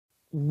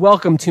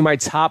Welcome to my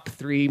top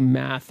 3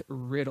 math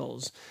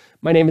riddles.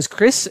 My name is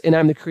Chris, and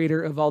I'm the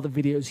creator of all the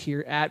videos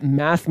here at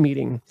Math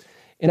Meeting.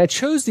 And I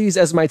chose these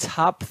as my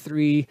top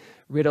 3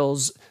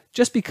 riddles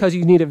just because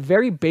you need a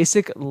very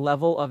basic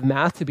level of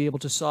math to be able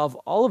to solve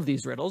all of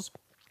these riddles.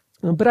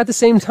 But at the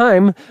same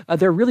time,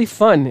 they're really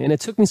fun, and it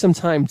took me some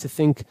time to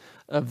think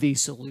of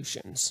these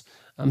solutions.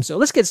 So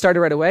let's get started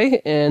right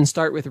away and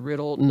start with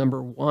riddle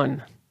number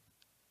 1.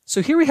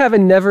 So here we have a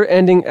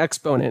never-ending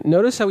exponent.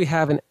 Notice how we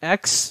have an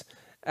x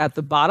at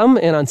the bottom,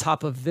 and on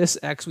top of this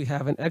x, we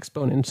have an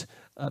exponent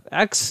of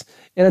x.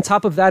 And on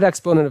top of that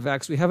exponent of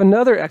x, we have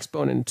another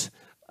exponent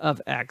of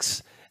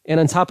x. And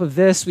on top of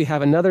this, we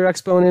have another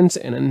exponent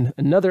and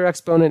another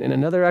exponent and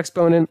another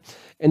exponent.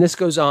 And this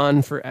goes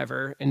on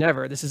forever and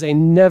ever. This is a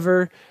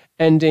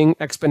never-ending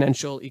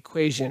exponential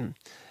equation.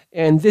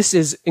 And this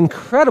is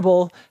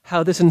incredible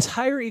how this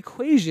entire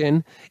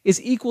equation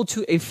is equal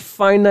to a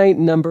finite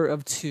number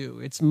of 2.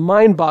 It's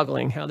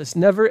mind-boggling how this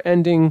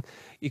never-ending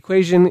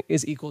equation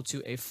is equal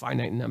to a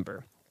finite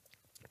number.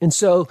 And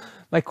so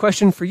my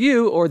question for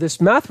you, or this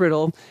math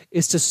riddle,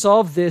 is to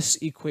solve this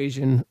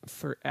equation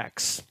for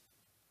x.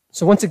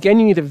 So once again,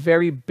 you need a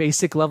very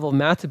basic level of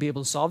math to be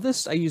able to solve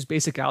this. I use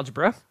basic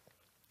algebra.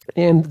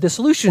 And the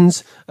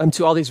solutions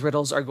to all these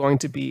riddles are going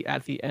to be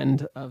at the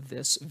end of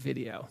this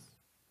video.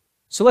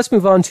 So let's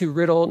move on to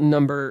riddle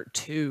number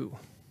 2.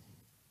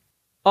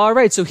 All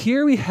right, so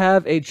here we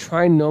have a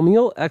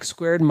trinomial, x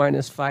squared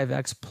minus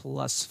 5x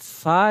plus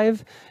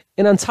 5.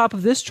 And on top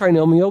of this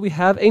trinomial, we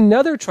have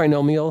another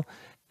trinomial,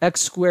 x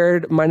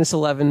squared minus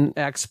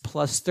 11x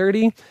plus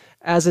 30,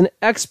 as an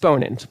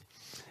exponent.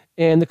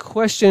 And the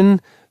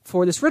question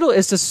for this riddle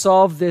is to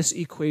solve this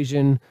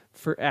equation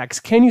for x.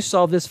 Can you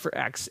solve this for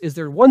x? Is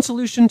there one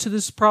solution to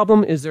this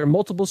problem? Is there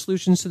multiple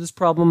solutions to this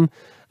problem?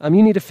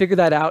 You need to figure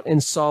that out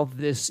and solve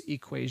this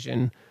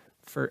equation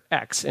for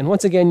x. And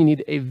once again, you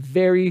need a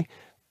very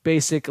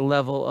basic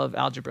level of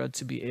algebra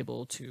to be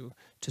able to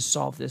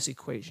solve this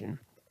equation.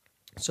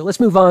 So let's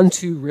move on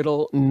to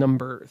riddle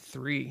number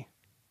 3.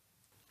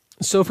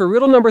 So for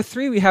riddle number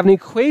 3, we have an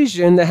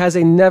equation that has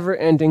a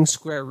never-ending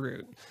square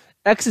root.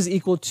 X is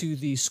equal to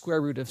the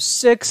square root of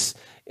 6,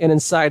 and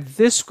inside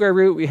this square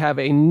root, we have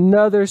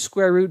another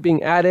square root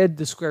being added,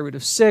 the square root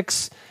of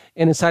 6,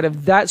 and inside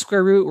of that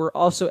square root, we're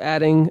also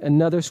adding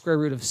another square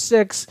root of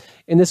 6,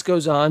 and this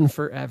goes on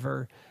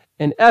forever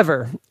and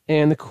ever.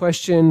 And the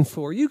question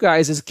for you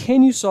guys is,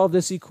 can you solve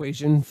this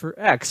equation for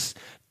x?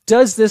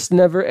 Does this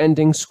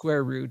never-ending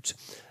square root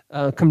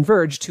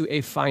converge to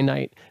a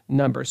finite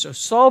number? So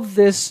solve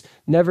this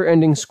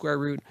never-ending square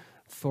root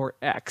for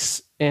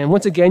x. And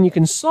once again, you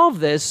can solve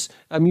this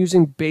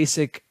using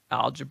basic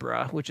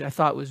algebra, which I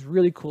thought was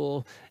really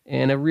cool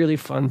and a really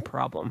fun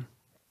problem.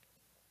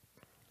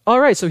 All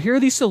right, so here are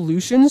the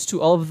solutions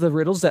to all of the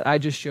riddles that I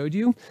just showed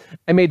you.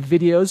 I made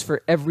videos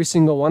for every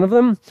single one of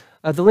them.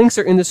 The links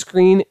are in the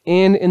screen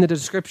and in the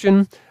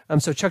description,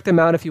 so check them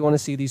out if you want to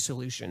see these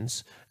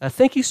solutions.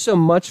 Thank you so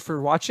much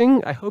for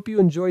watching. I hope you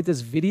enjoyed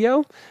this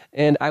video,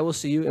 and I will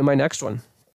see you in my next one.